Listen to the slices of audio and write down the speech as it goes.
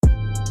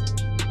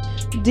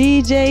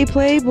DJ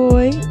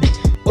Playboy.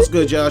 What's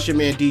good, y'all? It's your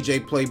man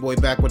DJ Playboy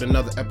back with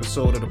another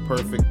episode of the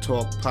Perfect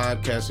Talk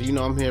podcast.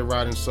 So, I'm here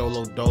riding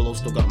solo dolo.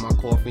 Still got my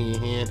coffee in your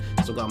hand.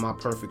 Still got my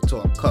Perfect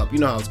Talk cup. You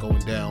know how it's going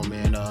down,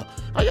 man.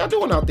 How y'all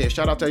doing out there?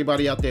 Shout out to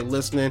everybody out there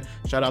listening.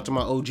 Shout out to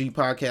my OG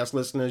podcast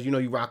listeners.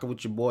 You rocking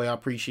with your boy. I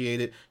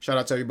appreciate it. Shout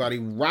out to everybody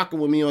rocking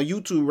with me on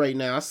YouTube right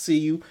now. I see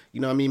you.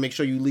 You know what I mean? Make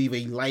sure you leave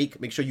a like.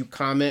 Make sure you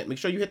comment. Make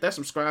sure you hit that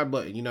subscribe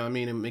button. You know what I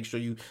mean? And make sure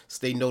you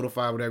stay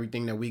notified with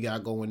everything that we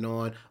got going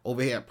on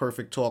over here at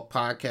Perfect Talk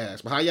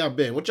podcast. But how y'all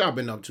been? What y'all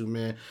been up to,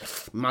 man?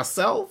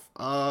 Myself,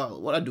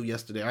 what I do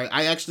yesterday?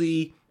 I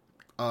actually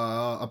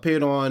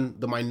appeared on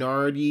the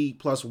Minority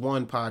Plus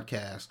One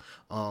podcast,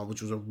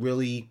 which was a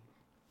really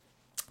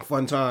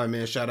fun time,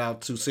 man. Shout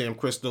out to Sam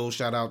Crystal.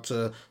 Shout out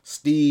to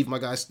Steve, my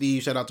guy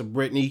Steve. Shout out to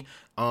Brittany.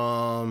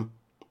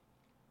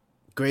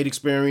 Great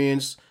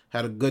experience.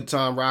 Had a good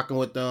time rocking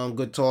with them.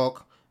 Good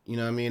talk. You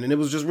know what I mean? And it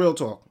was just real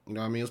talk. You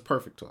know what I mean? It was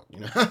perfect talk.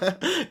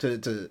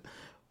 To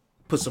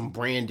put some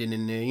branding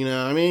in there, you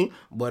know what I mean?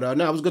 But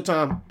no, it was a good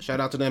time. Shout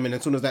out to them. And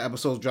as soon as that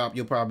episode's drop,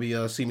 you'll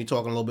probably see me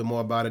talking a little bit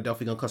more about it.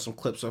 Definitely gonna cut some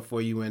clips up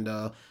for you and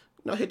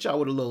hit y'all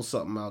with a little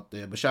something out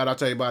there. But shout out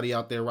to everybody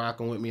out there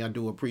rocking with me. I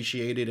do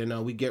appreciate it.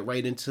 And we get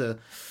right into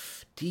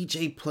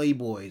DJ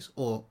Playboy's,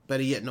 or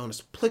better yet known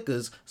as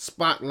Plicka's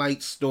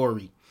Spotlight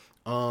Story.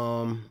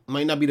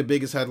 Might not be the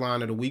biggest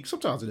headline of the week.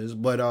 Sometimes it is,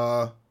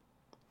 but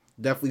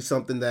definitely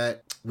something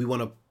that we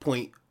want to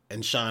point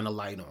and shine a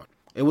light on.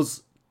 It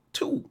was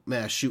 2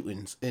 mass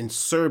shootings in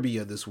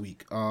Serbia this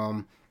week.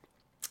 And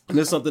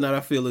it's something that I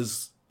feel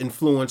is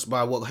influenced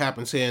by what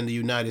happens here in the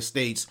United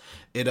States.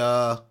 You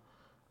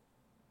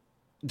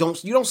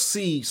don't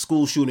see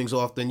school shootings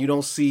often. You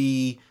don't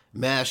see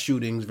mass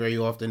shootings very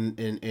often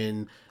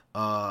in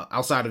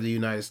outside of the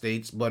United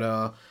States.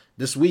 But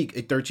this week,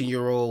 a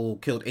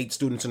 13-year-old killed 8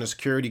 students in a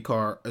security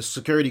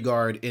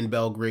guard in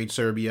Belgrade,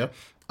 Serbia.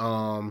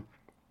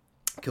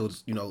 Killed,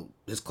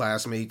 his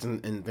classmates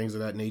and things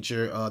of that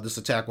nature. This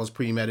attack was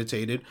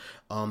premeditated.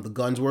 The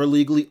guns were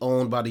illegally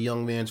owned by the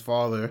young man's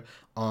father,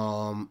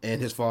 and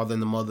his father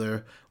and the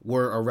mother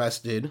were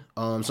arrested.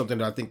 Something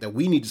that I think that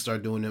we need to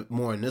start doing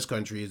more in this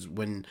country is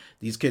when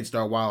these kids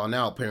start wilding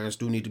out, parents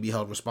do need to be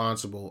held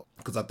responsible,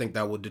 because I think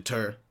that would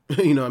deter,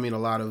 a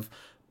lot of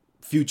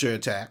future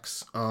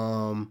attacks.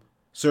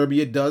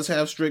 Serbia does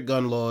have strict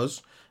gun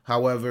laws.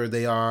 However,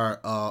 they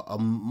are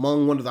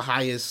among one of the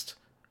highest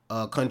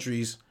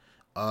countries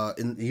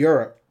in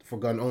Europe for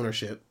gun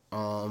ownership.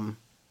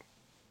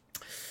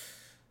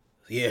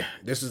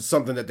 This is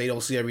something that they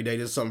don't see every day.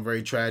 This is something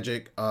very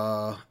tragic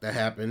that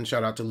happened.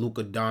 Shout out to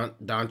Luka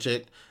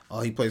Doncic.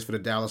 He plays for the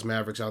Dallas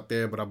Mavericks out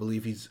there, but I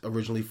believe he's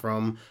originally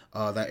from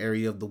that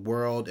area of the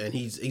world, and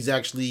he's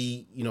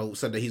actually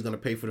said that he's going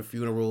to pay for the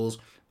funerals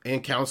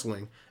and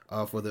counseling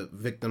for the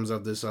victims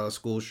of this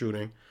school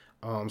shooting.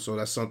 So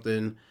that's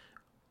something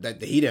that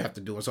he didn't have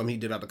to do, and something he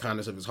did out of the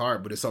kindness of his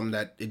heart, but it's something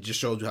that it just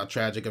shows you how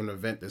tragic of an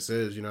event this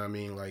is, you know what I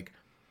mean? Like,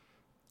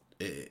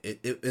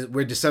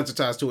 we're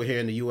desensitized to it here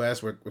in the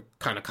U.S., we're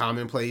kind of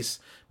commonplace,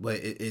 but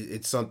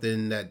it's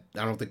something that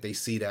I don't think they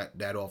see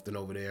that often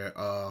over there,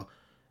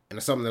 and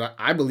it's something that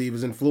I believe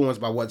is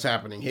influenced by what's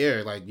happening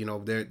here. Like,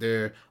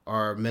 there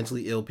are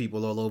mentally ill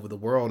people all over the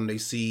world, and they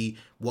see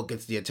what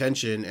gets the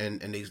attention, and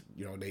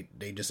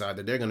they decide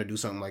that they're going to do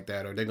something like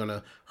that, or they're going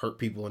to hurt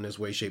people in this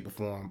way, shape, or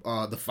form.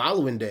 The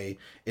following day,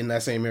 in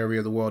that same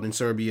area of the world, in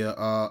Serbia,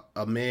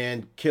 a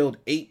man killed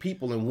 8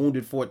 people and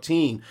wounded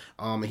 14.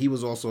 And he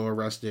was also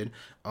arrested.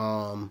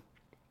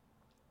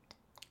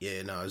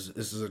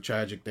 This is a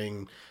tragic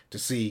thing to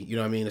see, you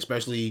know what I mean?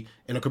 Especially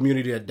in a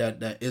community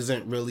that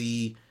isn't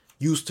really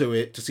used to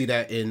it. To see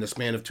that in the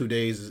span of 2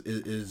 days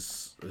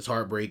is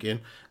heartbreaking.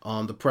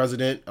 The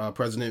President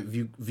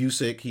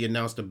Vučić, he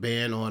announced a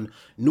ban on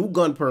new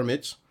gun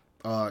permits,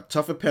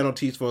 tougher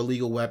penalties for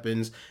illegal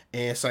weapons,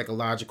 and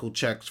psychological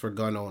checks for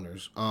gun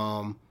owners.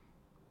 And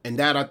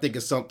that, I think,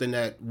 is something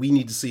that we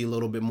need to see a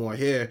little bit more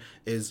here,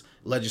 is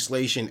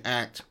legislation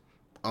act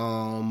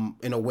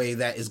in a way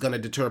that is going to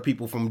deter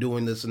people from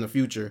doing this in the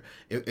future.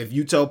 If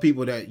you tell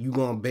people that you're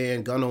going to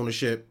ban gun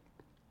ownership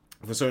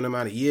for a certain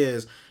amount of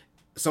years,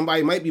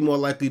 somebody might be more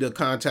likely to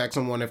contact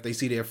someone if they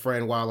see their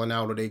friend wilding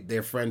out, or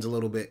their friend's a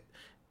little bit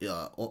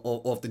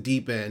off the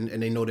deep end,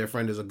 and they know their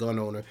friend is a gun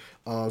owner.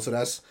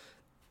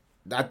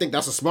 I think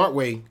that's a smart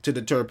way to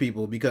deter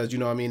people, because,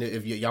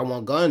 if y'all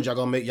want guns, y'all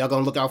gonna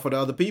look out for the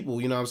other people.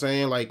 You know what I'm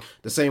saying? Like,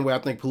 the same way I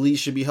think police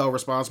should be held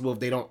responsible if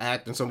they don't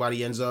act and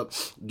somebody ends up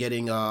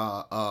getting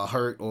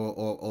hurt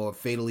or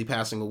fatally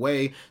passing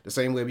away. The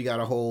same way we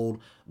gotta hold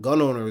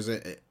gun owners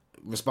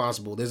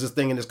responsible. There's this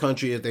thing in this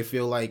country, if they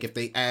feel like if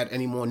they add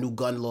any more new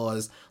gun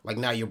laws, like,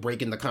 now you're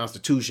breaking the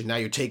Constitution, now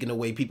you're taking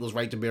away people's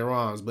right to bear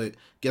arms. But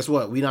guess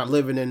what? We're not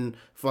living in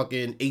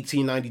fucking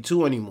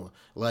 1892 anymore.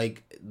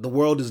 Like, the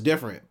world is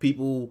different.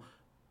 People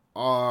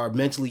are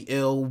mentally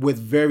ill with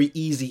very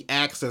easy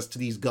access to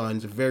these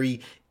guns, very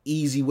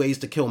easy ways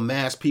to kill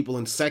mass people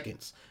in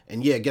seconds.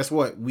 And yeah, guess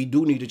what? We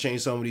do need to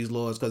change some of these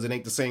laws because it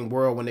ain't the same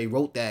world when they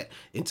wrote that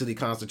into the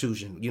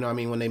Constitution. You know what I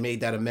mean? When they made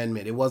that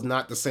amendment, it was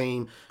not the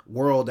same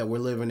world that we're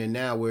living in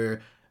now,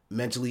 where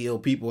mentally ill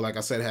people, like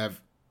I said,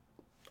 have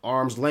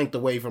arm's length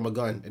away from a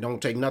gun. It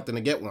don't take nothing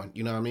to get one.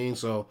 You know what I mean?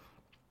 So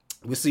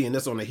we're seeing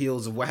this on the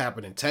heels of what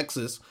happened in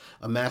Texas,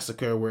 a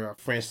massacre where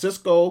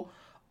Francisco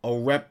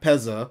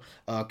Oropeza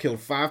killed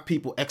 5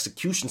 people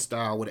execution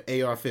style with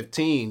an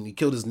AR-15. He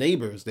killed his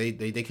neighbors. They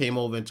came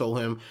over and told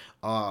him,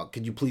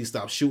 could you please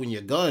stop shooting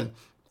your gun?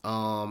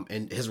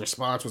 And his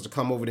response was to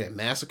come over there and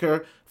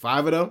massacre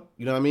 5 of them.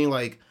 You know what I mean?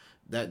 Like,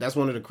 that's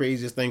one of the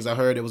craziest things I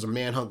heard. There was a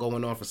manhunt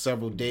going on for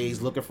several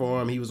days looking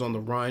for him. He was on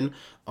the run.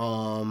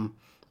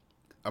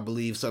 I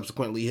believe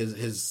subsequently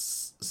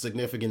his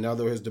significant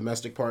other, his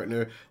domestic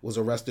partner, was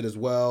arrested as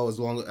well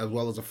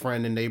as a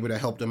friend and neighbor that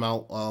helped him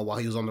out while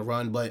he was on the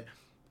run. But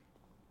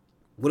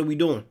what are we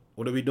doing?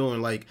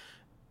 Like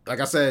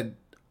I said,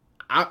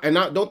 I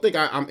don't think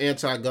I'm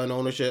anti-gun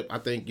ownership. I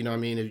think, you know what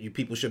I mean,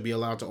 people should be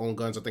allowed to own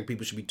guns. I think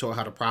people should be taught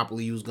how to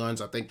properly use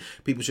guns. I think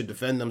people should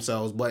defend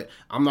themselves. But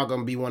I'm not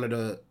going to be one of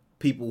the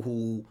people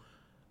who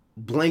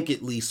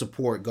blanketly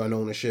support gun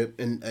ownership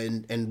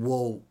and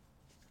will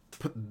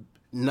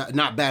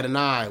not bat an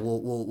eye,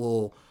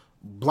 will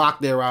block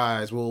their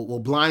eyes, will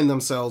blind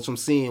themselves from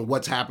seeing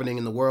what's happening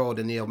in the world.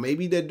 And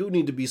maybe there do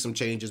need to be some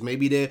changes.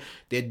 Maybe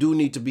there do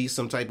need to be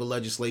some type of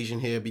legislation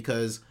here,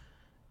 because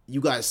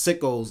you got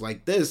sickos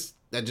like this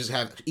that just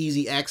have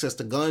easy access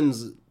to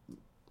guns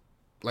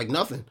like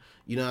nothing.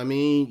 You know what I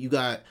mean? You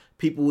got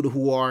people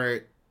who are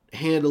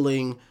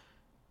handling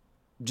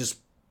just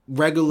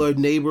regular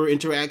neighbor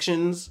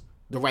interactions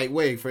the right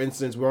way. For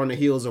instance, we're on the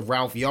heels of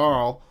Ralph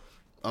Yarl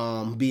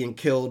being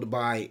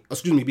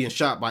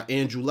shot by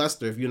Andrew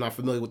Lester. If you're not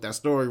familiar with that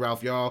story,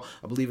 Ralph Yarl,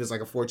 I believe it's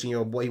like a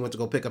 14-year-old boy. He went to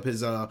go pick up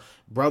his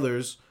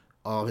brothers,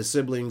 his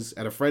siblings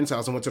at a friend's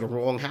house, and went to the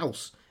wrong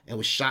house and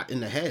was shot in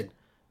the head.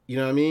 You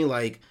know what I mean?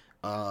 Like,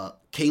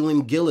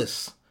 Kaylin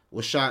Gillis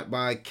was shot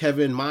by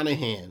Kevin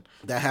Monahan.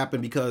 That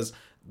happened because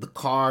the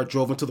car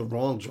drove into the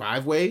wrong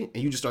driveway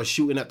and you just start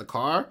shooting at the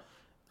car.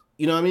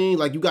 You know what I mean?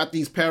 Like, you got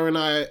these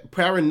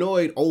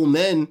paranoid old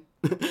men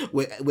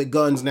with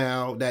guns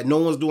now that no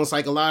one's doing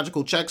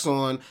psychological checks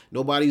on.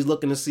 Nobody's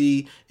looking to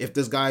see if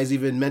this guy's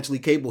even mentally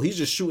capable. He's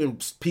just shooting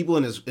people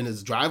in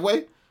his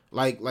driveway.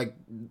 Like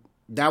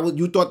that.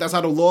 You thought that's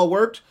how the law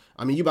worked?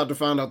 I mean, you about to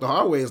find out the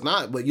hard way. It's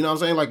not. But you know what I'm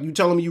saying? Like, you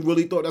telling me you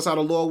really thought that's how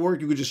the law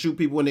worked? You could just shoot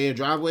people in their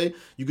driveway?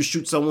 You could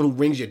shoot someone who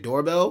rings your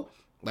doorbell?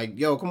 Like,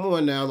 yo, come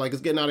on now. Like,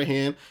 it's getting out of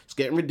hand. It's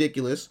getting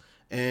ridiculous.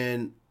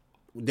 And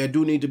there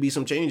do need to be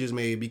some changes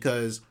made,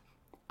 because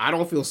I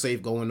don't feel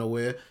safe going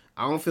nowhere.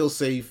 I don't feel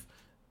safe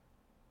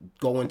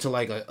going to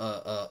like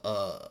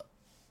a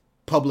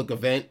public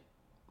event,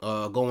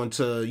 going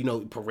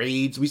to,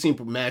 parades. We seen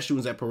mass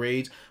shootings at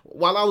parades.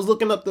 While I was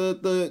looking up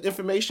the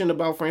information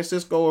about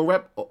Francisco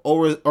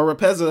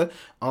Oropeza,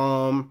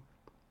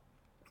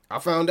 I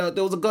found out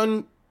there was a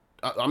gun.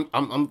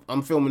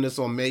 I'm filming this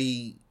on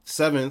May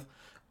 7th.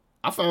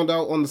 I found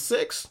out on the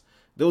 6th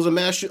there was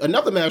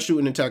another mass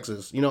shooting in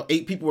Texas.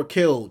 8 people were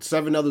killed,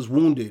 7 others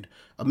wounded.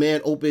 A man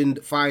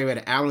opened fire at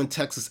an Allen,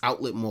 Texas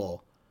outlet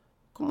mall.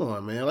 Come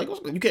on, man. Like,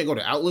 you can't go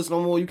to outlets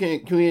no more. You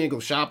can't go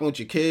shopping with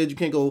your kids. You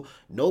can't go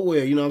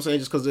nowhere, you know what I'm saying?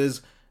 Just because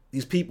there's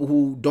these people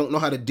who don't know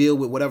how to deal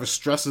with whatever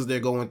stresses they're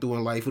going through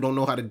in life, who don't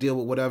know how to deal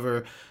with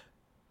whatever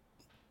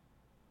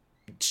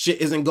shit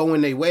isn't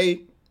going their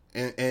way,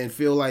 and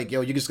feel like,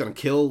 yo, you're just going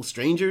to kill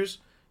strangers?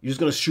 You're just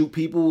going to shoot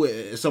people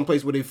at some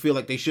place where they feel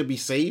like they should be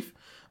safe?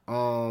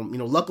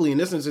 Luckily in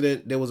this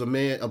incident, there was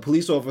a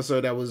police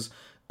officer that was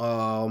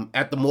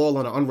at the mall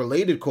on an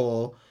unrelated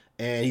call,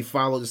 and he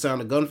followed the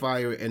sound of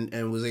gunfire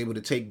and was able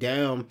to take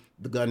down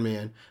the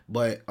gunman.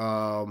 But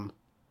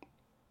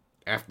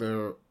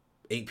after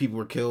 8 people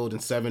were killed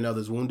and 7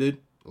 others wounded,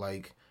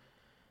 like,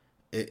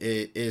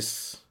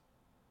 it's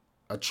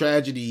a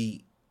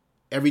tragedy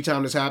every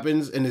time this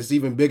happens, and it's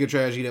even bigger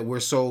tragedy that we're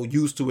so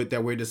used to it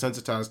that we're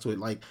desensitized to it.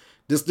 Like,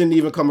 this didn't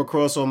even come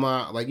across on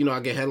my, I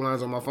get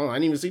headlines on my phone. I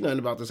didn't even see nothing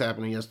about this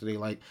happening yesterday.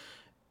 Like,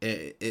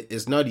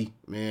 it's nutty,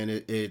 man.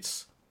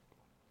 It's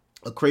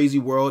a crazy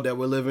world that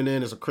we're living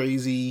in. It's a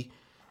crazy,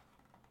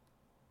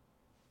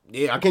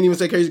 I can't even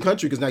say crazy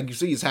country, because like you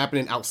see, it's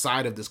happening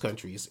outside of this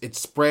country.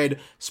 It's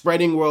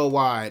spreading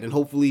worldwide, and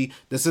hopefully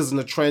this isn't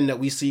a trend that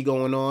we see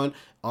going on.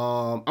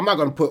 I'm not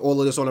going to put all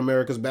of this on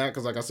America's back,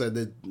 because like I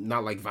said,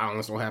 not like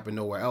violence don't happen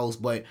nowhere else,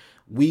 but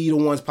we the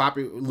ones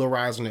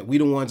popularizing it. We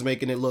the ones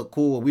making it look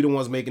cool. We the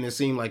ones making it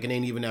seem like it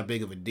ain't even that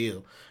big of a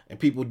deal. And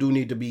people do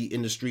need to be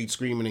in the street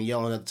screaming and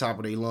yelling at the top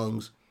of their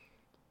lungs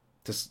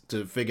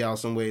to figure out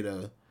some way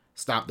to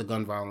stop the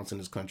gun violence in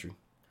this country.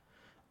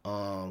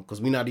 Because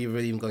we're not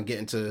even going to get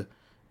into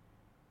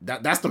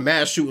that. That's the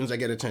mass shootings that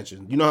get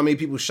attention. You know how many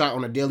people shot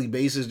on a daily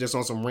basis just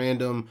on some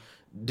random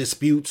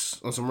disputes,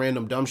 on some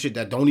random dumb shit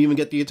that don't even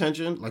get the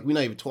attention? Like, we're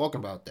not even talking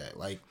about that.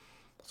 Like,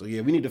 so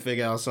yeah, we need to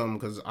figure out something,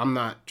 because I'm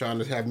not trying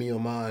to have me or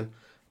mine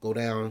go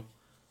down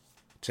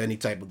to any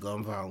type of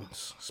gun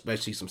violence,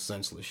 especially some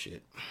senseless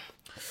shit.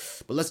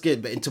 But let's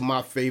get into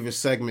my favorite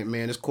segment,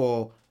 man. It's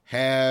called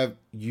Have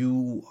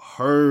You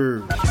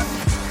Heard?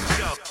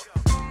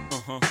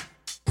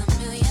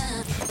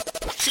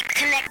 Keep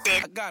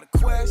connected. I got a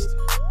question.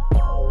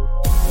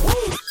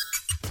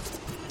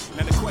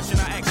 Now the question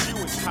I ask you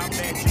is how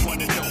bad you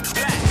want to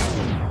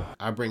know.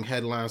 I bring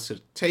headlines to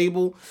the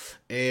table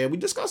and we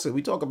discuss it.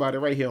 We talk about it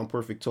right here on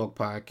Perfect Talk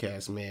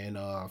Podcast, man.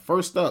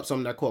 First up,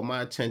 something that caught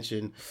my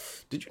attention.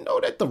 Did you know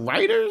that the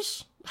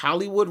writers,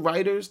 Hollywood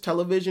writers,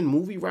 television,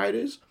 movie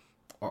writers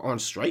are on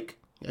strike?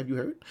 Have you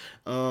heard?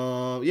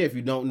 Yeah, if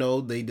you don't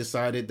know, they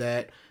decided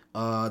that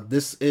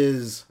this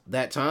is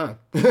that time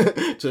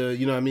to,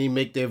 you know what I mean,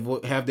 make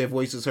have their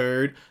voices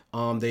heard.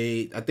 I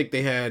think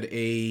they had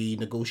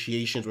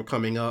negotiations were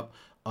coming up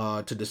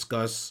to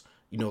discuss,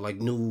 you know, like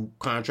new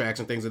contracts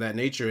and things of that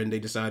nature, and they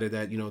decided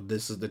that, you know,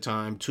 this is the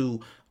time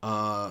to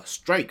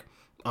strike.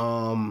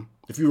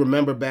 If you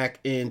remember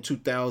back in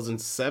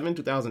 2007,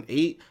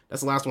 2008,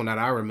 that's the last one that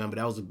I remember.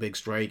 That was a big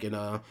strike, and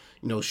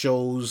you know,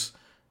 shows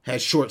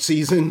had short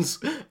seasons.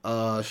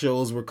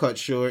 Shows were cut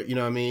short, you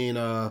know what I mean?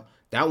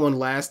 That one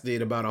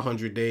lasted about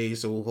 100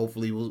 days, so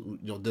hopefully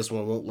this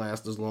one won't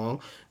last as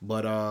long.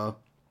 But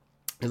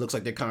it looks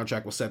like their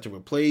contract was set to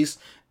replace,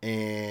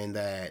 and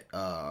that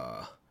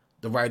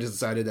the writers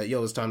decided that,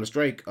 it's time to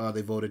strike.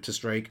 They voted to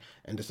strike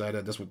and decided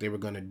that that's what they were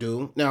going to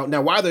do. Now,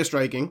 why they're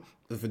striking,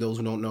 for those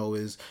who don't know,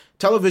 is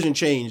television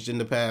changed in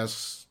the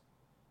past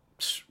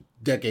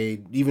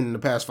decade, even in the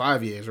past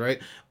 5 years,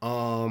 right?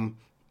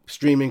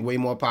 Streaming way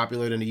more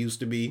popular than it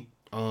used to be.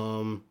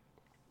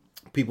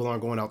 People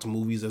aren't going out to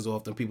movies as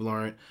often. People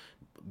aren't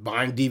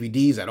buying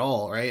DVDs at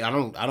all, right? I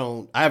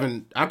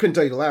couldn't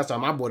tell you the last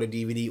time I bought a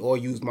DVD or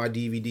used my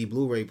DVD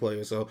Blu-ray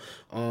player. So,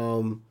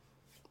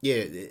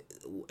 yeah,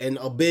 and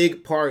a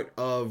big part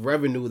of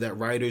revenue that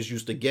writers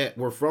used to get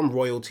were from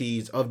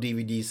royalties of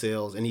DVD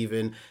sales and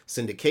even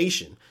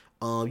syndication.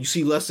 You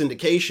see less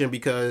syndication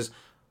because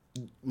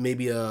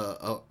maybe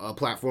a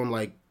platform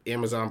like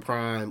Amazon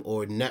Prime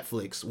or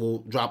Netflix will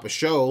drop a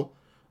show,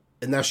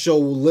 and that show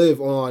will live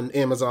on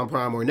Amazon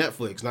Prime or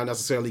Netflix, not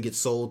necessarily get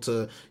sold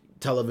to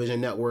television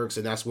networks,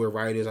 and that's where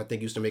writers, I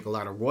think, used to make a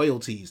lot of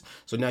royalties.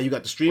 So now you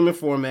got the streaming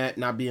format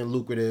not being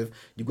lucrative.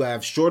 You got to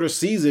have shorter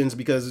seasons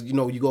because, you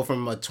know, you go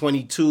from a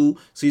 22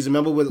 season.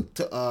 Remember with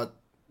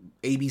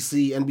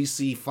ABC,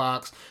 NBC,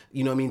 Fox,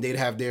 you know what I mean? They'd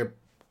have their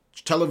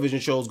television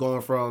shows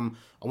going from,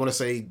 I want to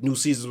say, new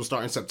seasons will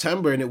start in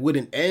September and it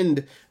wouldn't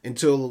end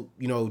until,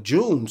 you know,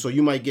 June. So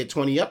you might get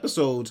 20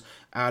 episodes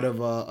out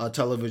of a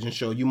television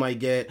show. You might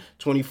get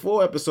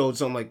 24 episodes,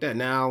 something like that.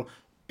 Now,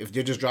 if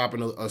they're just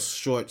dropping a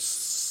short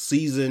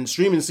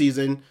streaming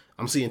season,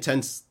 I'm seeing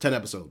 10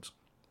 episodes,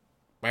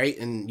 right?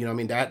 And, you know what I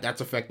mean,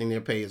 that's affecting their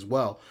pay as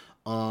well.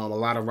 A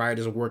lot of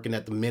writers are working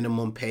at the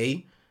minimum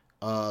pay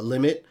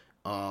limit,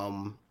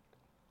 and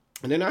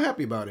they're not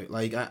happy about it.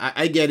 Like,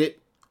 I get it.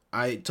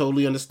 I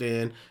totally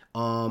understand.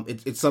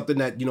 It's something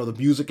that, you know, the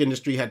music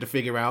industry had to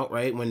figure out,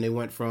 right? When they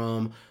went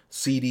from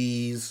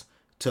CDs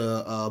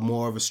to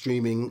more of a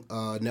streaming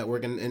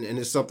network. And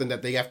it's something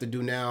that they have to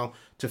do now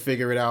to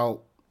figure it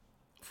out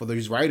for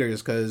these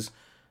writers, because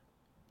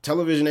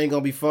television ain't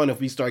gonna be fun if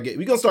we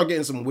gonna start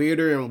getting some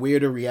weirder and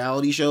weirder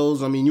reality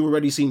shows. I mean, you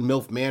already seen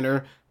MILF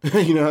Manor,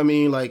 you know what I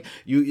mean? Like,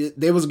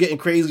 they was getting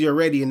crazy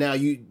already, and now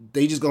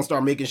they just gonna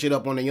start making shit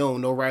up on their own.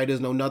 No writers,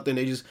 no nothing.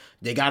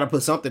 They gotta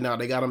put something out.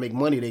 They gotta make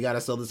money. They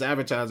gotta sell this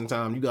advertising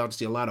time. You got to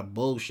see a lot of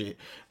bullshit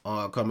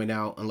coming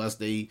out unless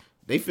they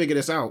figure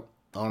this out.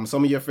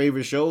 Some of your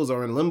favorite shows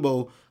are in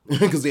limbo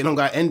because they don't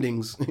got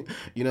endings.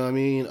 You know what I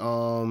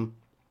mean?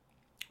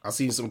 I've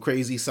seen some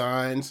crazy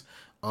signs.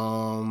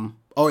 Oh,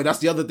 that's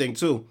the other thing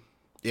too.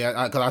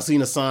 Yeah, because I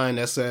seen a sign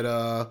that said,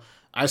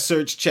 I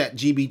searched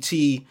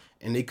ChatGPT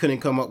and they couldn't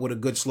come up with a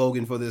good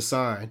slogan for this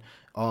sign.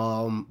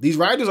 These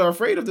writers are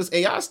afraid of this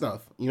AI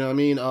stuff. You know what I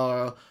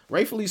mean?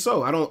 Rightfully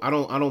so. I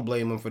don't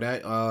blame them for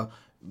that.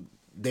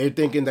 They're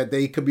thinking that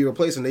they could be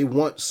replaced, and they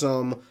want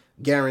some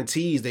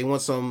guarantees. They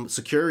want some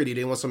security.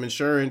 They want some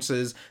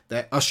assurances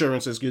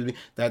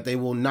that they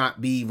will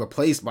not be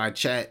replaced by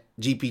Chat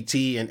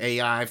GPT and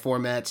AI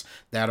formats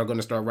that are going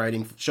to start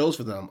writing shows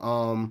for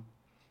them.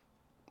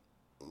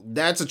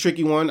 That's a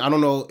tricky one. I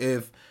don't know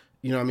if,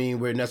 you know what I mean,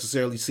 we're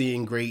necessarily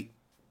seeing great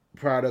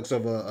products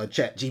of a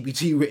Chat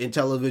GPT written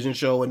television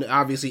show, and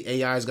obviously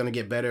AI is going to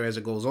get better as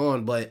it goes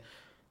on, but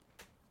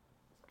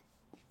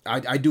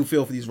I do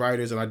feel for these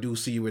writers, and I do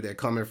see where they're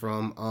coming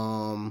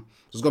from.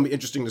 It's going to be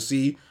interesting to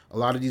see. A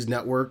lot of these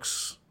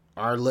networks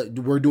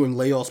we're doing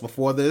layoffs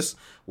before this.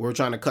 We're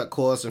trying to cut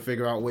costs and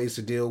figure out ways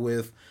to deal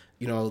with,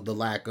 you know, the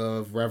lack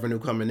of revenue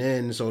coming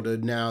in. So to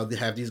now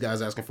have these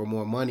guys asking for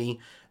more money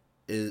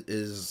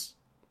is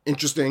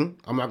interesting.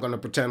 I'm not going to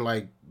pretend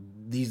like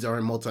these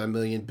are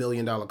multi-million,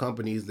 billion-dollar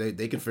companies.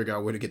 They can figure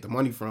out where to get the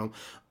money from.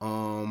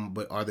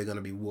 But are they going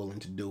to be willing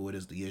to do it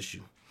is the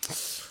issue.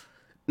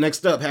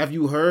 Next up, have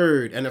you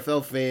heard,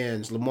 NFL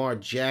fans, Lamar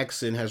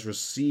Jackson has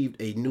received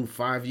a new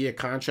 5-year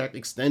contract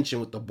extension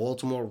with the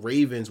Baltimore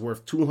Ravens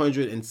worth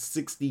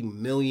 $260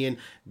 million.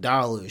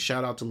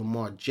 Shout out to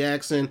Lamar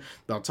Jackson.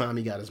 About time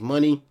he got his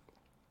money.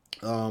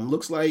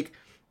 Looks like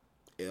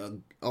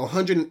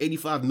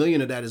 185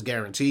 million of that is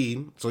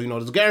guaranteed. So, you know,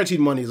 the guaranteed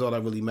money is all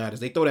that really matters.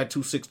 They throw that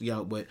 260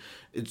 out, but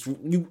it's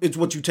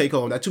what you take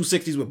home. That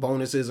 260 is with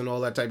bonuses and all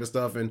that type of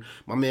stuff. And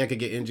my man could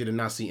get injured and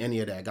not see any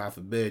of that, God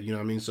forbid. You know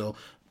what I mean? So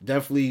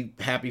definitely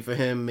happy for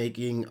him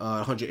making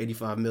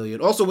 185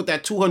 million. Also with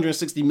that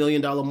 $260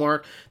 million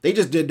mark, they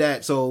just did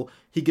that so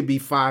he could be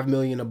 5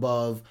 million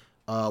above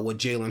what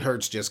Jalen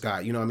Hurts just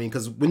got, you know what I mean?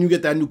 Because when you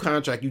get that new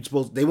contract,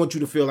 they want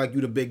you to feel like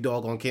you the big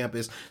dog on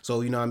campus.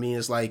 So, you know what I mean?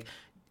 It's like,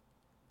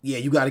 yeah,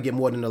 you got to get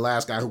more than the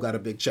last guy who got a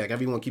big check.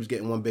 Everyone keeps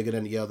getting one bigger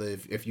than the other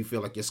if you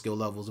feel like your skill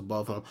level is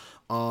above him.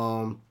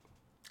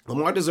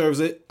 Lamar deserves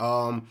it.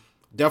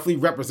 Definitely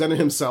represented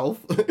himself,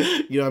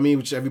 you know what I mean,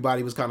 which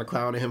everybody was kind of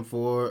clowning him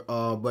for,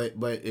 but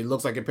it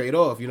looks like it paid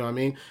off, you know what I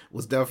mean?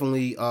 Was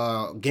definitely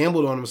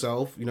gambled on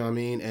himself, you know what I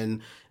mean,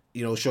 and,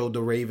 you know, showed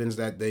the Ravens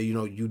that they, you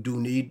know, you do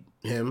need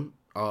him.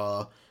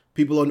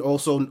 People are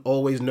also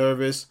always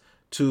nervous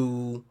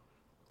to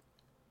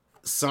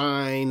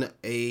sign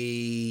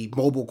a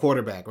mobile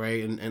quarterback,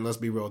 right? And let's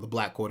be real, the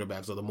black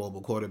quarterbacks are the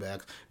mobile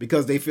quarterbacks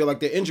because they feel like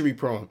they're injury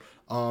prone.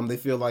 They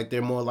feel like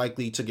they're more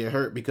likely to get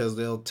hurt because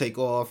they'll take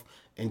off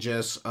and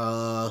just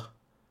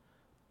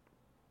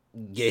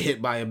get hit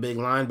by a big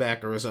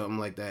linebacker or something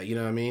like that. You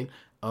know what I mean?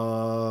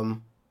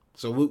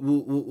 So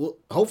we'll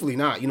hopefully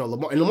not. You know,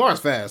 Lamar's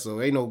fast,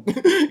 so ain't no.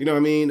 You know what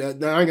I mean? I ain't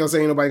gonna say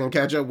ain't nobody gonna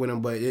catch up with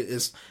him, but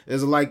there's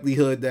a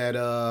likelihood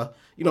that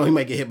you know, he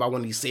might get hit by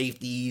one of these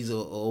safeties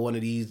or one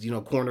of these, you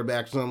know,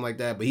 cornerbacks or something like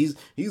that. But he's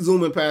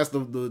zooming past the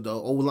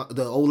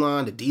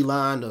O-line, the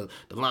D-line, the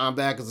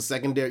linebackers, the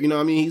secondary. You know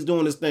what I mean? He's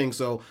doing his thing.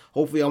 So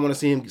hopefully I want to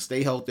see him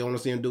stay healthy. I want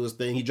to see him do his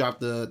thing. He dropped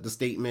the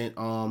statement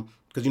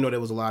because, you know, there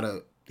was a lot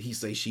of he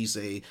say, she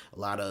say, a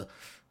lot of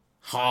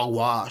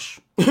hogwash,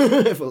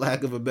 for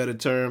lack of a better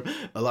term,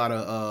 a lot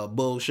of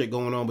bullshit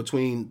going on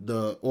between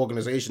the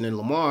organization and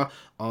Lamar.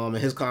 And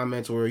his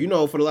comments were, you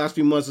know, for the last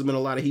few months, there's been a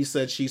lot of he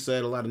said, she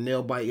said, a lot of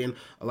nail biting,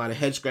 a lot of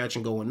head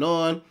scratching going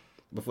on.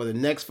 But for the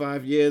next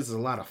 5 years, there's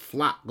a lot of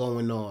flop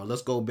going on.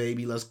 Let's go,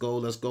 baby. Let's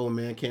go,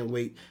 man. Can't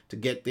wait to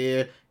get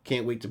there.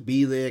 Can't wait to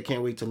be there.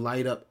 Can't wait to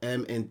light up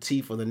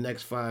M&T for the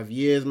next 5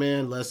 years,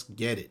 man. Let's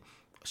get it.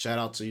 Shout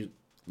out to you,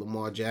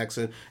 Lamar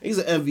Jackson. He's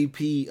an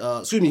MVP.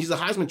 He's a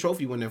Heisman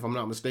Trophy winner, if I'm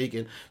not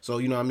mistaken. So,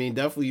 you know what I mean?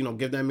 Definitely, you know,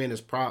 give that man his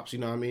props. You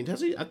know what I mean?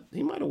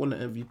 He might have won the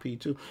MVP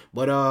too.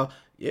 But,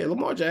 yeah,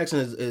 Lamar Jackson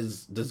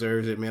is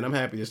deserves it, man. I'm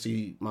happy to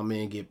see my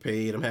man get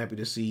paid. I'm happy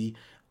to see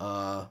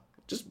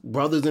just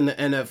brothers in the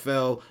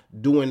NFL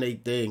doing their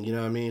thing. You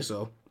know what I mean?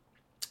 So,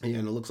 yeah,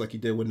 and it looks like he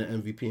did win the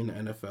MVP in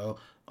the NFL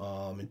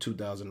in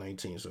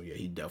 2019. So, yeah,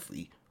 he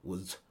definitely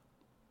was.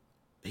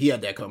 He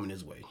had that coming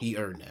his way. He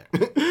earned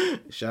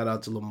that. Shout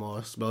out to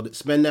Lamar.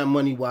 Spend that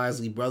money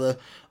wisely, brother.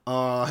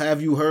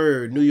 Have you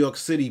heard New York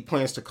City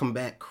plans to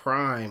combat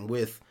crime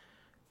with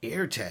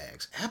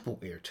AirTags, Apple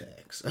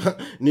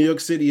AirTags? New York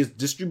City is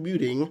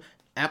distributing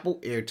Apple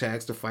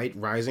AirTags to fight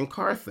rising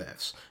car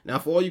thefts. Now,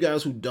 for all you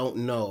guys who don't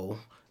know,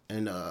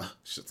 and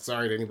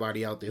sorry to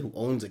anybody out there who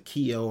owns a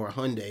Kia or a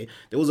Hyundai,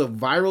 there was a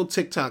viral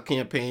TikTok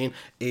campaign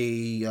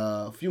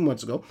a few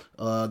months ago,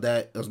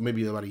 that was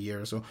maybe about a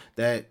year or so,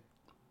 that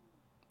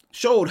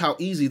showed how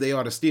easy they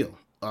are to steal.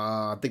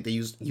 I think they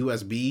used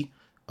USB,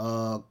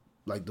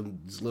 like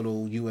this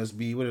little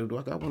USB. Do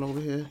I got one over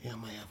here? Yeah, I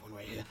might have one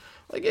right here.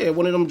 Like, yeah,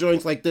 one of them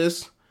joints like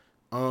this.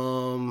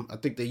 I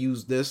think they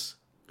used this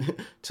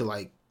to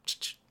like,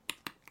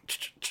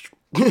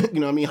 you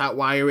know what I mean, hot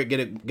wire it,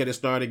 get it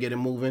started, get it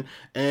moving.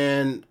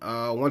 And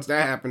once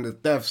that happened, the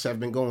thefts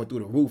have been going through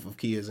the roof of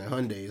Kias and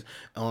Hyundais.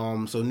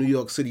 So New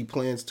York City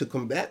plans to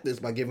combat this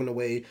by giving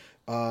away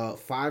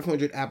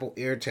 500 Apple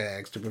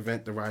AirTags to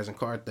prevent the rise in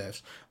car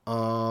thefts.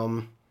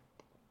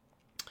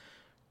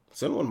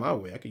 Send one my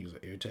way. I could use an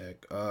AirTag.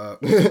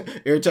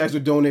 AirTags were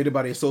donated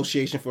by the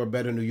Association for a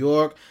Better New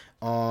York,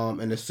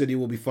 and the city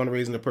will be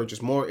fundraising to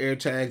purchase more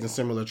AirTags and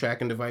similar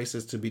tracking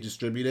devices to be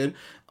distributed.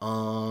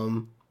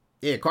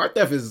 Yeah, car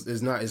theft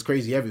is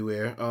crazy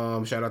everywhere.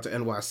 Shout out to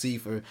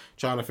NYC for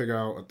trying to figure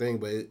out a thing,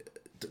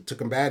 but to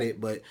combat it.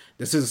 But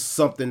this is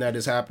something that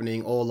is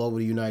happening all over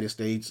the United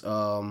States.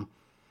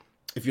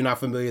 If you're not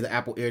familiar, the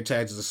Apple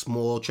AirTags is a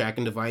small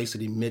tracking device.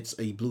 It emits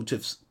a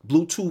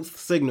Bluetooth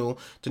signal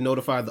to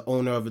notify the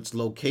owner of its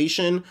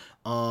location.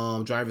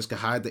 Drivers can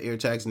hide the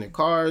AirTags in their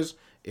cars.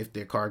 If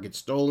their car gets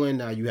stolen,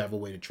 now you have a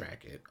way to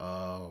track it.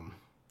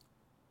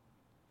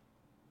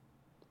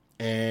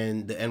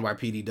 And the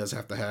NYPD does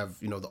have to have,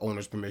 you know, the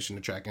owner's permission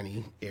to track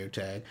any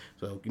AirTag.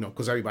 So, you know,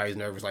 because everybody's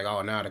nervous, like,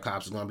 oh, now the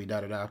cops are going to be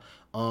da-da-da,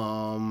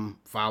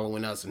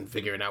 following us and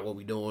figuring out what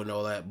we're doing and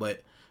all that.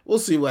 But we'll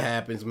see what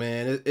happens,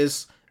 man.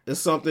 It's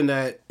something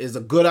that is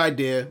a good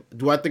idea.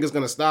 Do I think it's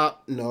going to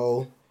stop?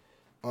 No.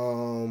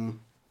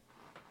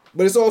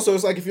 But it's also,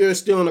 it's like if you're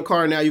stealing a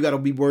car now, you got to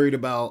be worried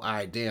about, all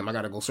right, damn, I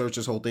got to go search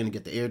this whole thing to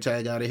get the air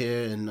tag out of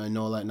here and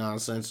all that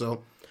nonsense.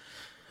 So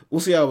we'll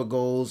see how it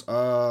goes.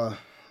 The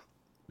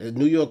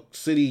New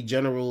York's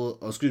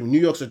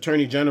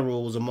Attorney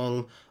General was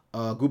among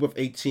a group of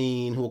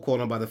 18 who were called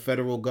on by the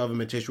federal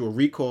government to issue a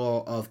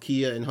recall of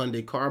Kia and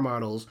Hyundai car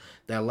models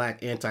that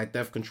lack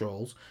anti-theft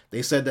controls.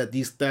 They said that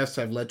these thefts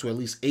have led to at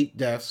least 8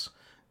 deaths,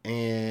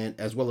 and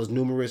as well as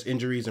numerous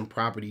injuries and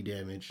property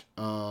damage.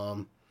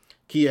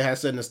 Kia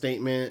has said in a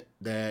statement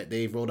that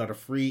they've rolled out a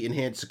free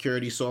enhanced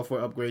security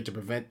software upgrade to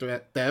prevent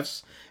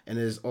thefts, and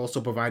is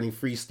also providing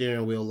free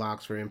steering wheel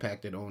locks for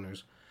impacted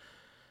owners.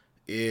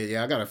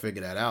 Yeah, I gotta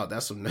figure that out.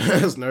 That's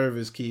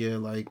nervous, Kia.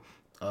 Like,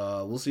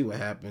 we'll see what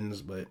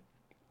happens, but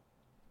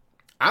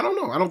I don't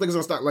know. I don't think it's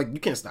gonna stop. Like,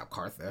 you can't stop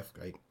car theft.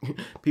 Like,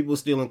 people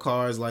stealing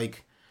cars,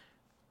 like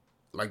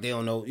they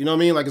don't know. You know what I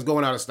mean? Like, it's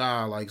going out of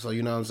style. Like, so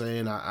you know what I'm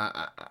saying?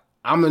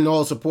 I'm in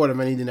all support of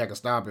anything that can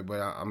stop it,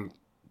 but I'm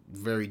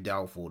very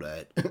doubtful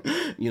that,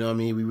 you know what I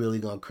mean, we really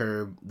gonna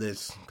curb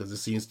this, because it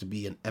seems to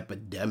be an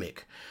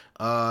epidemic.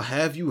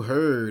 Have you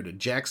heard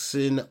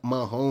Jackson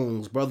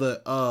Mahomes,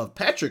 brother of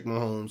Patrick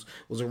Mahomes,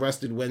 was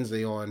arrested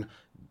Wednesday in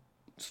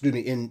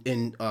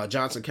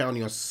Johnson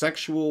County on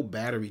sexual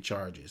battery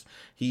charges.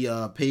 He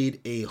paid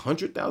a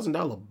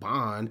 $100,000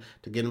 bond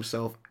to get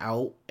himself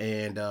out,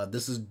 and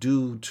this is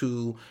due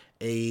to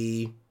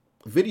a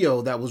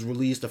video that was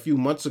released a few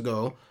months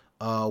ago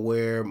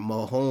where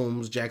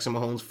Jackson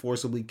Mahomes,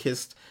 forcibly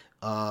kissed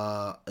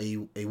a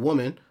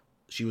woman.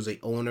 She was a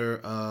owner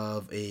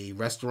of a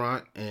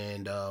restaurant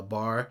and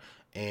bar,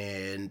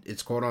 and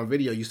it's caught on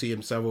video. You see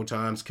him several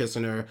times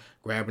kissing her,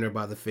 grabbing her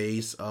by the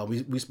face.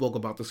 We spoke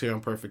about this here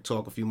on Perfect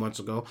Talk a few months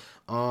ago.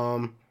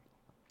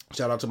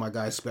 Shout out to my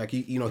guy Spec.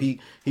 He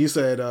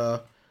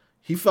said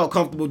he felt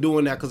comfortable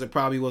doing that because it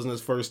probably wasn't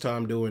his first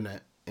time doing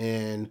that,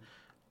 and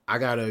I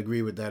gotta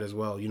agree with that as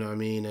well. You know what I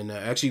mean? And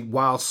actually,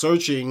 while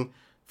searching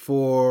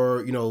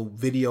for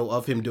video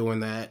of him doing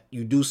that,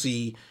 you do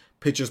see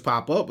pictures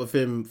pop up of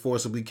him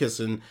forcibly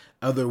kissing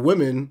other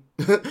women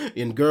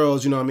and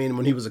girls, you know what I mean,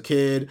 when he was a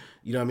kid.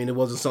 You know what I mean? It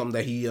wasn't something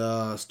that he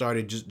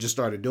started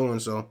doing.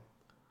 So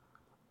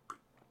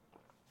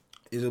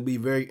it'll be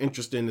very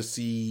interesting to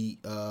see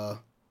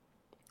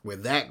where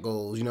that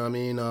goes. You know what I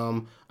mean?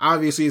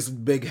 Obviously it's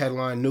big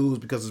headline news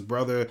because his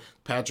brother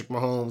Patrick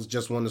Mahomes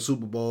just won the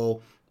Super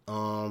Bowl.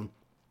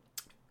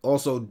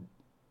 Also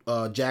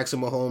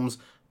Jackson Mahomes,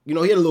 he had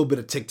a little bit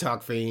of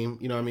TikTok fame,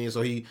 you know what I mean?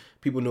 So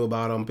people knew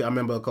about him. I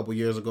remember a couple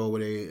years ago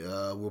where they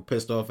were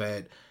pissed off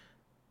at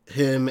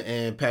him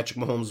and Patrick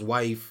Mahomes'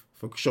 wife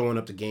for showing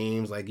up to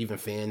games. Like, even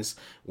fans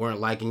weren't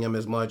liking him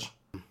as much.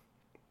 I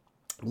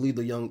believe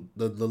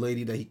the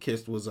lady that he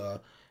kissed was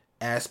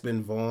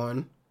Aspen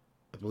Vaughn.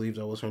 I believe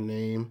that was her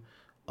name.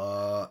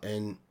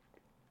 And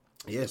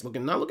yeah, it's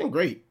not looking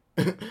great.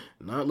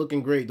 Not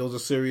looking great. Those are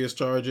serious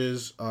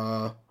charges.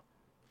 I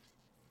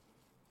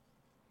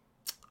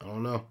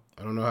don't know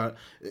how.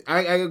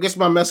 I guess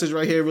my message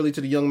right here, really, to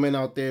the young men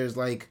out there is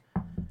like,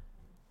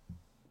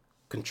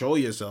 control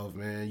yourself,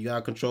 man. You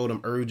gotta control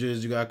them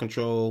urges. You gotta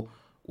control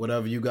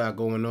whatever you got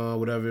going on.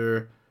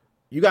 Whatever,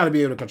 you gotta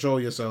be able to control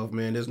yourself,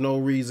 man. There's no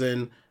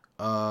reason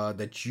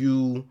that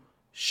you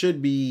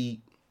should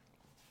be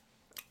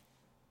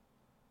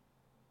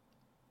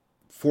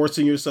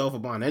forcing yourself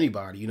upon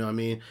anybody. You know what I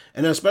mean?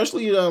 And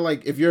especially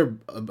like if you're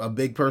a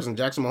big person.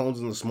 Jackson Mahomes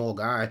isn't a small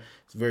guy.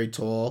 He's very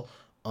tall.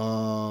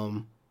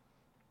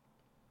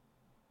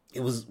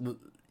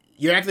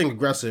 You're acting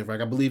aggressive. Like,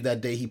 I believe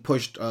that day he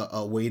pushed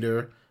a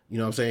waiter. You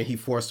know what I'm saying? He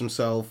forced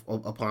himself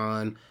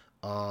upon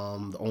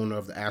the owner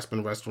of the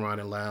Aspen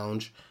Restaurant and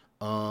Lounge.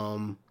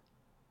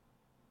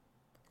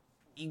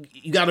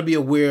 You got to be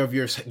aware of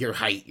your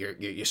height,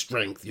 your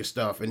strength, your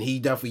stuff. And he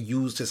definitely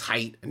used his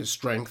height and his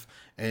strength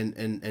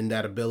and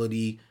that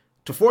ability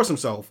to force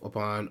himself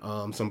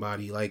upon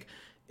somebody. Like,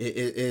 it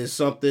is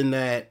something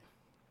that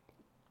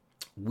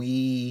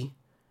we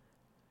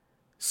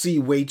see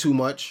way too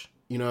much.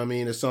 You know what I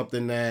mean? It's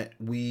something that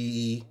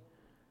we're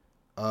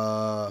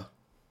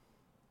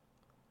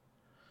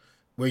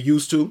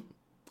used to,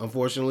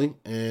 unfortunately,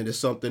 and it's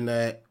something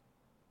that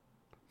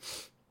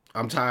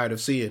I'm tired of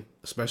seeing,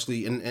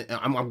 especially, and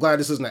I'm glad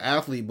this isn't an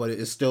athlete, but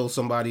it's still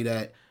somebody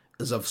that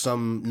is of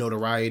some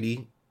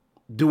notoriety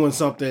doing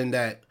something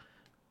that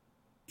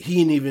he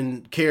didn't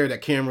even care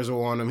that cameras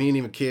were on him. He didn't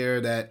even care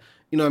that,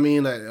 you know what I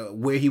mean, like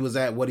where he was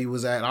at, what he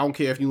was at. I don't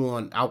care if you're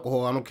on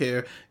alcohol. I don't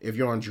care if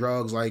you're on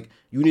drugs. Like,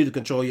 you need to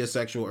control your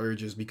sexual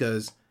urges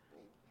because,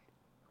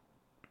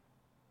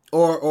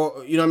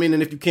 or you know what I mean.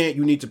 And if you can't,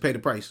 you need to pay the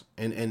price.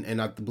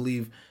 And I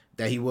believe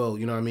that he will.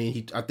 You know what I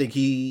mean. I think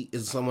he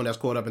is someone that's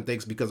caught up in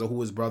things because of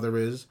who his brother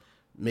is,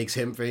 makes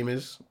him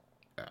famous.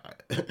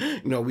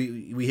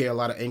 We hear a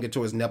lot of anger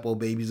towards nepo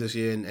babies this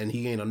year, and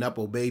he ain't a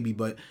nepo baby,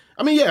 but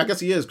I mean, yeah, I guess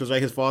he is, because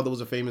his father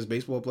was a famous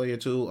baseball player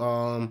too.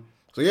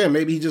 So yeah,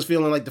 maybe he's just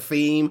feeling like the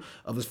fame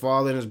of his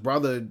father and his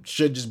brother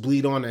should just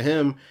bleed on to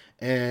him.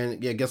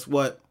 And yeah, guess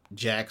what,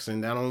 Jackson?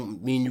 That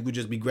don't mean you could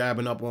just be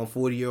grabbing up on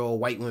 40-year-old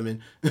white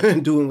women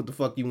and doing what the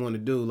fuck you want to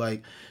do.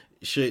 Like,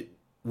 shit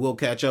will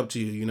catch up to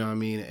you, you know what I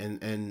mean?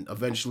 And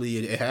eventually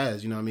it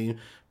has, you know what I mean?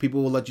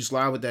 People will let you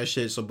slide with that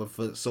shit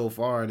so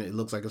far, and it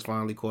looks like it's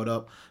finally caught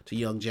up to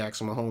young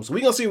Jackson Mahomes. So we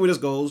gonna see where this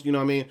goes, you know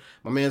what I mean?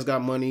 My man's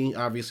got money.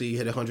 Obviously, he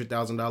hit a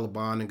 $100,000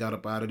 bond and got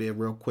up out of there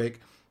real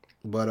quick.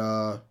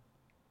 But,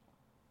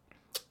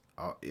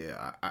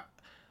 yeah,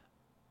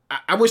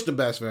 I wish the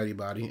best for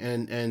everybody.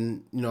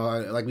 And you know,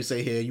 like we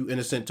say here, you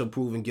innocent till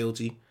proven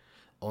guilty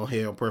on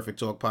here on Perfect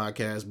Talk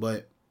Podcast,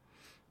 but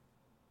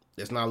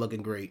it's not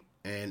looking great.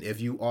 And if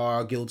you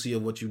are guilty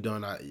of what you've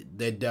done,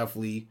 there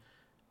definitely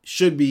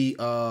should be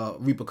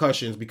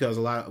repercussions, because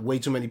way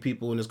too many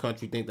people in this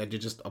country think that they're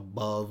just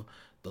above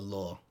the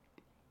law.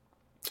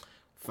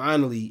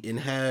 Finally, and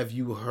have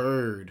you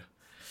heard?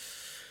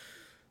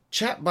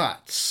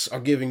 Chatbots are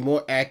giving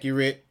more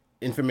accurate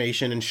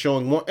information and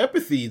showing more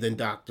empathy than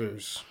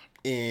doctors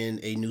in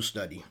a new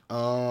study.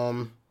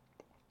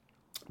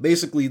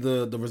 Basically,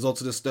 the results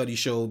of the study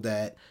showed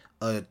that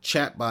a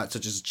chatbot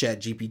such as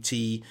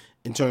ChatGPT,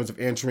 in terms of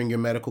answering your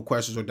medical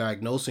questions or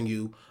diagnosing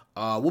you,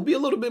 will be a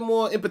little bit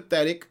more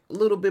empathetic, a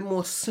little bit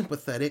more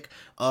sympathetic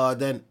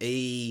than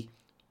a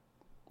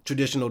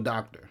traditional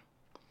doctor.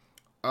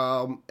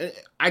 I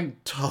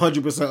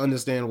 100%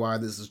 understand why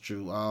this is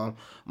true.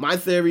 My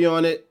theory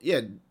on it,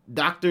 yeah,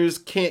 doctors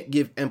can't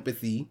give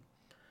empathy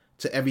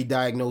to every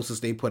diagnosis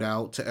they put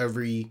out, to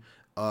every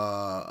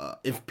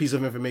piece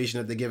of information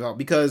that they give out,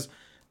 because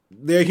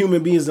they're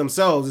human beings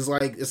themselves.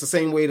 It's the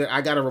same way that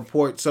I got to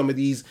report some of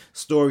these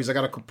stories. I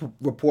got to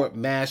report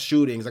mass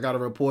shootings. I got to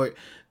report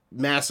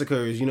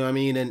massacres, you know what I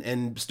mean?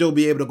 And still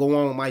be able to go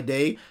on with my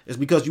day. It's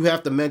because you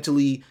have to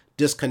mentally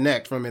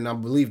disconnect from it. And I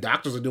believe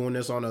doctors are doing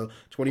this on a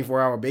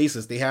 24-hour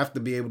basis. They have to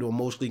be able to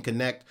emotionally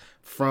connect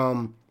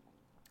from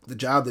the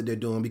job that they're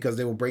doing, because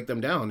they will break them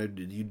down.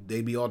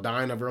 They'd be all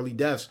dying of early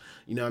deaths.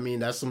 You know what I mean?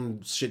 That's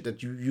some shit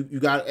that you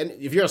got. And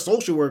if you're a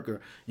social worker,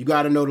 you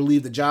got to know to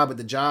leave the job at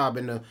the job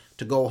and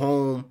to go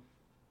home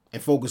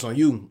and focus on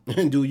you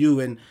and do you.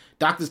 And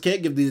doctors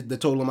can't give the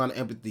total amount of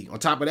empathy. On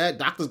top of that,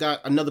 doctors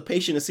got another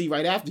patient to see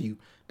right after you.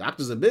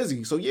 Doctors are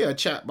busy. So yeah, a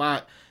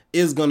chatbot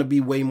is going to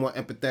be way more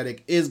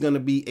empathetic, is going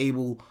to be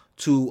able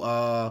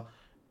to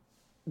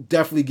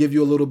definitely give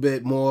you a little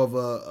bit more of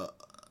a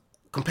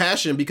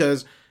compassion,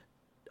 because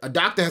a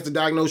doctor has to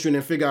diagnose you and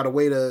then figure out a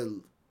way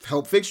to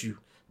help fix you.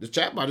 The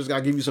chatbot just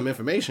gotta give you some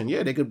information.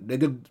 Yeah, they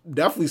could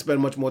definitely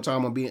spend much more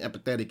time on being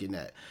empathetic in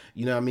that.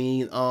 You know what I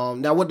mean?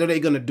 Now, what are they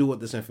gonna do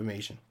with this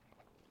information?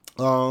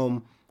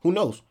 Who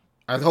knows?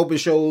 I hope it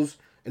shows,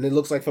 and it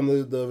looks like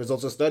from the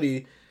results of the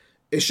study,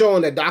 it's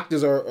showing that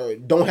doctors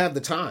don't have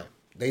the time.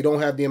 They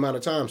don't have the amount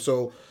of time.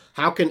 So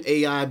how can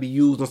AI be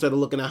used instead of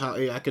looking at how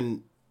AI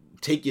can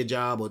take your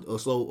job or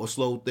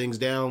slow things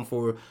down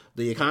for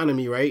the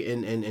economy, right?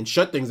 And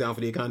shut things down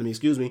for the economy,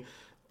 excuse me.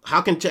 How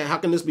can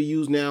this be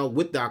used now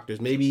with doctors?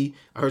 Maybe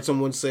I heard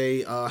someone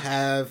say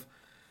have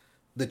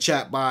the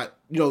chatbot,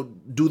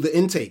 do the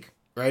intake,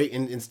 right?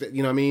 And instead,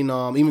 you know what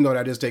I mean? Even though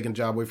that is taking a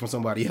job away from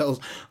somebody else,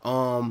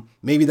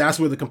 maybe that's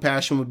where the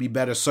compassion would be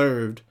better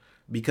served,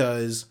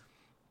 because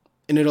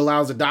and it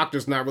allows the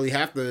doctors not really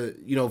have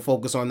to,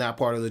 focus on that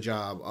part of the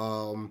job.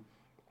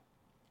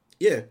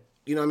 Yeah.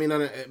 You know what I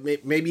mean?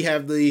 Maybe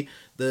have the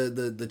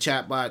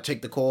chatbot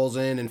take the calls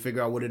in and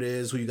figure out what it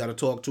is, who you got to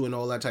talk to, and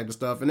all that type of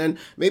stuff. And then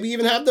maybe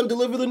even have them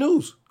deliver the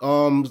news.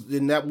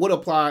 And that would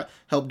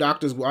help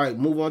doctors, all right,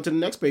 move on to the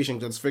next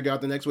patient. Let's figure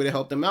out the next way to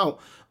help them out.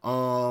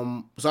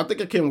 So I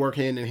think it can work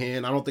hand in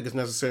hand. I don't think it's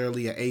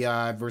necessarily an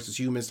AI versus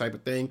humans type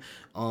of thing.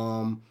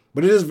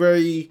 But it is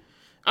very...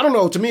 I don't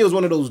know. To me, it was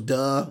one of those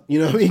you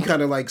know what I mean,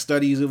 kind of like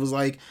studies. It was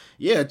like,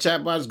 yeah,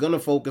 chatbot is going to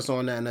focus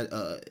on that. And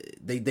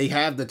they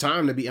have the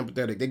time to be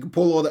empathetic. They can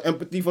pull all the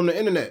empathy from the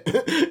internet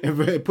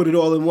and put it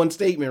all in one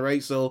statement,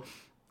 right? So,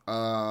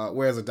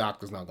 whereas a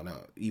doctor's not going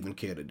to even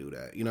care to do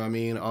that. You know what I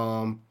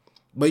mean?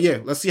 But yeah,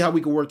 let's see how we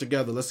can work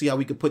together. Let's see how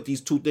we can put these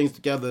two things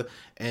together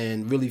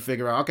and really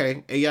figure out,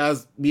 okay,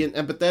 AI's being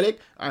empathetic.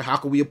 All right, how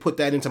can we put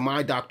that into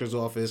my doctor's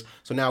office?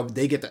 So now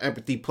they get the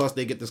empathy, plus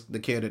they get the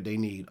care that they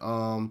need.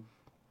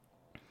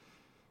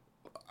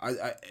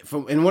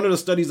 In one of the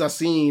studies I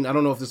seen, I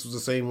don't know if this was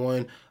the same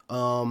one,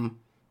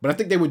 but I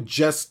think they were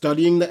just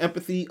studying the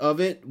empathy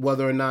of it,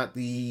 whether or not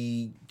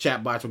the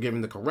chatbots were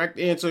giving the correct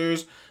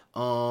answers,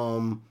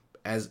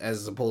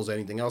 as opposed to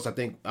anything else. I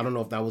don't know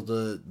if that was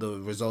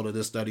the result of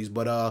this studies,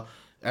 but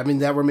I mean,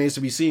 that remains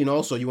to be seen.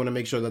 Also, you want to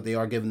make sure that they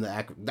are giving the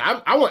accurate.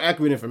 I want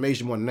accurate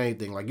information more than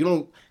anything. Like, you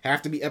don't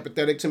have to be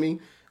empathetic to me.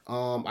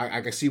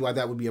 I can see why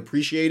that would be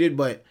appreciated,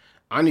 but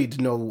I need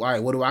to know, all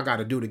right, what do I got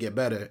to do to get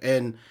better?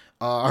 And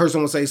I heard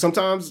someone say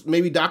sometimes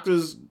maybe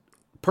doctors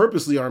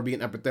purposely aren't being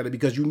empathetic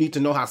because you need to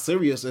know how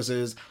serious this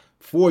is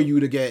for you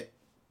to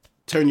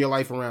turn your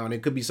life around.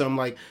 It could be something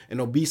like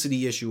an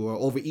obesity issue or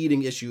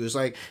overeating issue. It's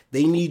like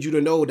they need you to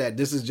know that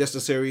this is just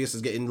as serious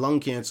as getting lung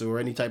cancer or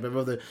any type of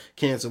other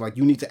cancer. Like,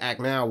 you need to act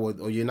now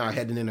or you're not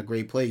heading in a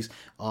great place.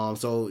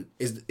 So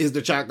is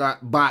the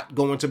chatbot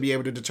going to be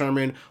able to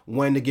determine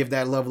when to give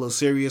that level of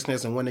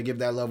seriousness and when to give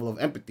that level of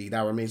empathy?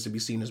 That remains to be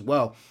seen as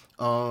well.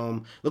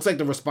 Looks like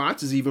the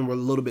responses even were a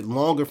little bit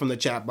longer from the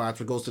chatbots,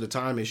 which goes to the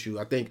time issue.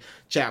 I think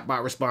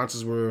chatbot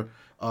responses were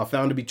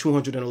found to be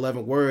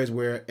 211 words,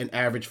 where an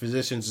average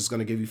physician's is going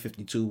to give you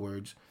 52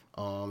 words.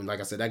 And like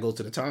I said, that goes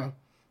to the time.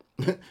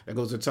 That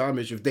goes to the time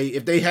issue.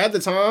 If they had the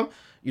time,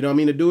 you know what I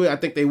mean, to do it, I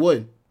think they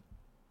would.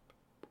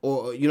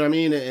 Or you know what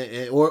I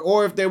mean,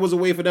 or if there was a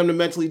way for them to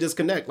mentally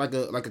disconnect, like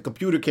a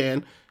computer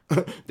can,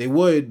 they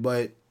would.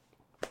 But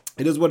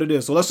it is what it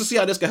is. So let's just see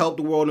how this can help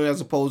the world,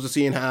 as opposed to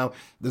seeing how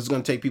this is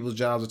going to take people's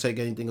jobs or take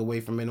anything away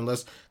from it. And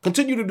let's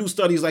continue to do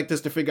studies like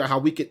this to figure out how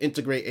we can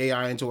integrate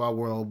AI into our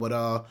world.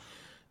 But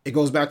it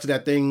goes back to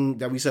that thing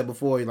that we said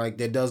before. Like,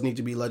 there does need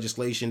to be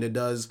legislation. There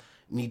does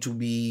need to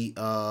be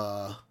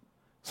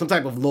some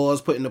type of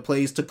laws put into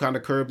place to kind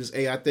of curb this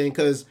AI thing.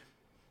 Because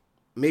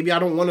maybe I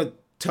don't want to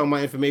tell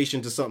my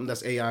information to something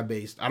that's AI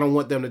based. I don't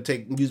want them to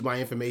use my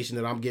information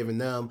that I'm giving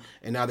them,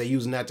 and now they're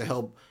using that to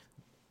help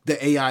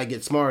the AI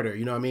get smarter,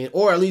 you know what I mean?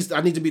 Or at least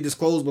I need to be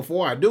disclosed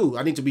before I do.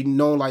 I need to be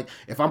known, like,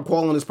 if I'm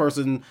calling this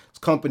person's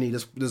company,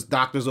 this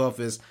doctor's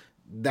office,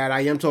 that I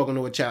am talking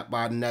to a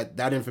chatbot, and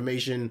that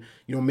information,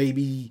 you know, may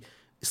be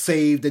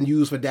saved and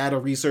used for data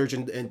research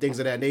and things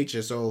of that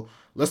nature. So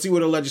let's see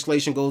where the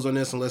legislation goes on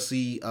this, and let's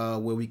see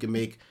where we can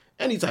make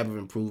any type of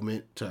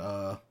improvement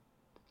to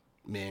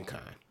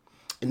mankind.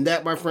 And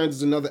that, my friends,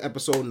 is another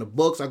episode in the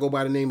books. I go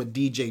by the name of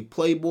DJ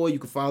Playboy. You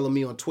can follow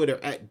me on Twitter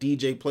at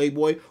DJ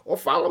Playboy, or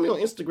follow me on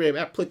Instagram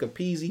at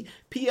Plickapeezy,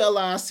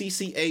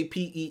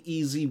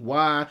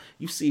 PLICCAPEEZY.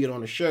 You see it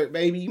on the shirt,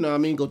 baby. You know what I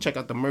mean? Go check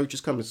out the merch.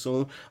 It's coming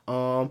soon.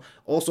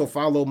 Also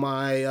follow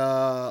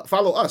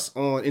us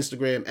on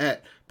Instagram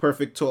at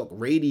Perfect Talk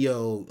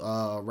Radio.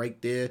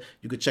 Right there,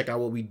 you can check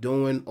out what we're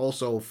doing.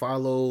 Also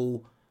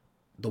follow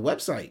the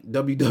website,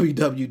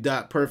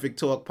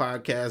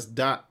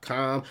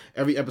 www.perfecttalkpodcast.com.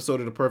 Every episode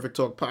of the Perfect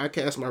Talk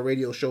Podcast, my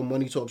radio show,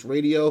 Money Talks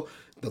Radio,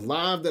 the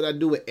live that I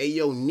do with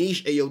Ayo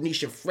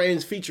Niche and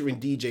Friends, featuring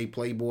DJ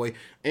Playboy,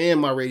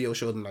 and my radio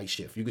show, The Night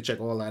Shift. You can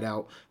check all that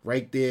out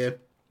right there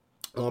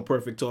on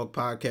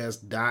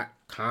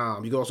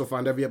perfecttalkpodcast.com. You can also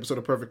find every episode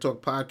of Perfect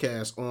Talk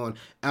Podcast on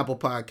Apple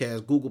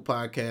Podcasts, Google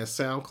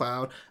Podcasts,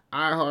 SoundCloud,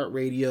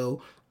 iHeartRadio.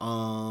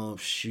 I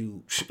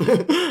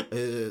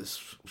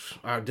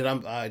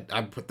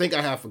think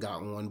I have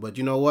forgotten one, but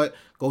you know what?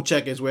 Go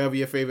check it wherever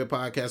your favorite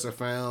podcasts are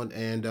found,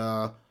 and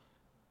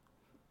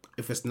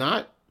if it's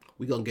not,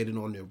 we're gonna get it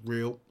on there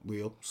real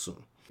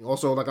soon.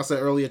 Also, like I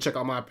said earlier, check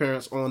out my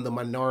appearance on the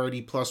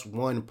Minority Plus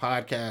One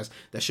podcast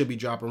that should be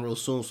dropping real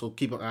soon, so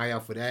keep an eye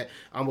out for that.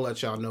 I'm gonna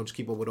let y'all know. Just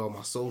keep up with all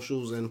my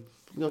socials, and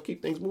we're gonna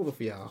keep things moving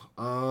for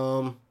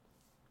y'all.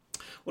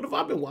 What have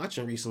I been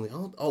watching recently?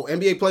 Oh,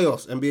 NBA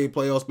playoffs. NBA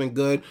playoffs been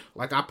good.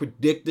 Like I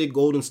predicted,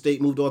 Golden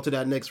State moved on to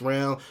that next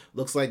round.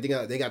 Looks like they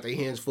got their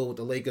hands full with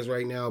the Lakers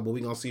right now, but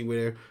we're going to see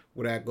where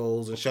that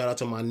goes. And shout out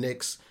to my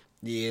Knicks.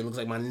 Yeah, it looks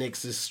like my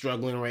Knicks is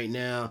struggling right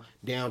now,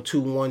 down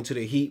 2-1 to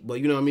the Heat.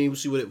 But you know what I mean?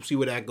 We'll see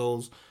where that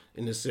goes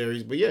in the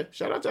series. But yeah,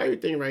 shout out to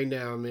everything right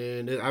now,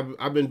 man.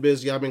 I've been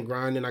busy. I've been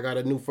grinding. I got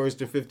a new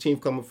 1st and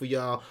 15th coming for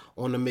y'all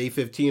on the May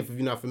 15th. If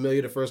you're not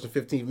familiar, the 1st and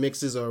 15th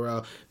mixes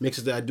are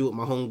mixes that I do with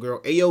my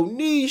homegirl Ayo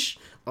Niche.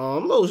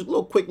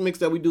 Little quick mix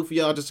that we do for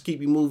y'all just to keep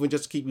you moving,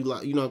 just to keep you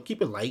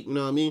keep it light. You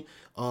know what I mean?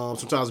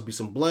 Sometimes it'll be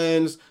some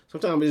blends.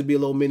 Sometimes it'll be a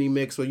little mini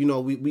mix. So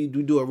we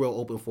do a real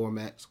open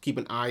format. So keep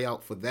an eye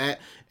out for that.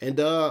 And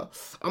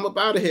I'm up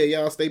out of here,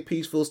 y'all. Stay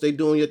peaceful. Stay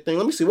doing your thing.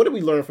 Let me see. What did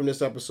we learn from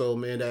this episode,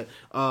 man? That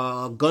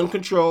gun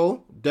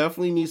control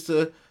definitely needs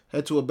to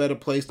head to a better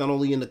place, not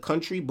only in the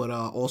country, but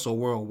also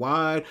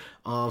worldwide.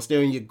 Stay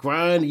on your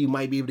grind. You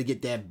might be able to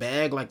get that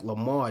bag like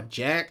Lamar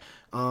Jack.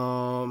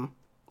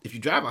 If you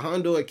drive a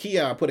Honda or a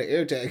Kia, put an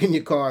AirTag in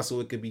your car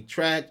so it could be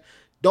tracked.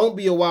 Don't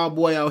be a wild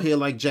boy out here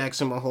like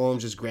Jackson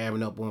Mahomes just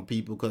grabbing up on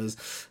people, because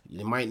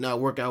it might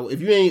not work out.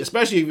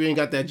 Especially if you ain't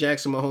got that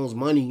Jackson Mahomes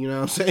money, you know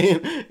what I'm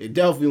saying? It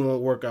definitely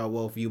won't work out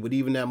well for you. But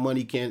even that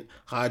money can't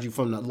hide you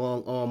from the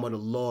long arm of the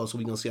law. So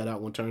we're going to see how that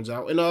one turns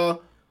out. And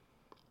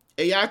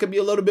AI could be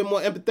a little bit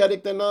more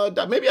empathetic than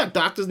maybe our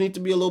doctors need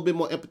to be a little bit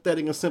more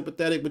empathetic and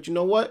sympathetic. But you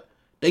know what?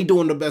 They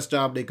doing the best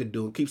job they could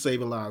do. Keep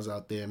saving lives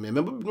out there, man.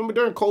 Remember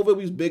during COVID,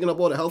 we was bigging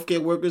up all the healthcare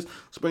workers.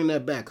 Let's bring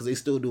that back, because they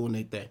still doing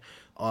their thing.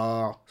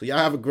 So y'all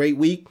have a great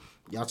week.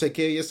 Y'all take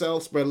care of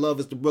yourselves. Spread love.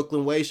 It's the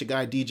Brooklyn way. It's your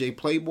guy DJ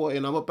Playboy,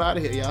 and I'm up out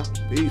of here, y'all.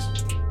 Peace.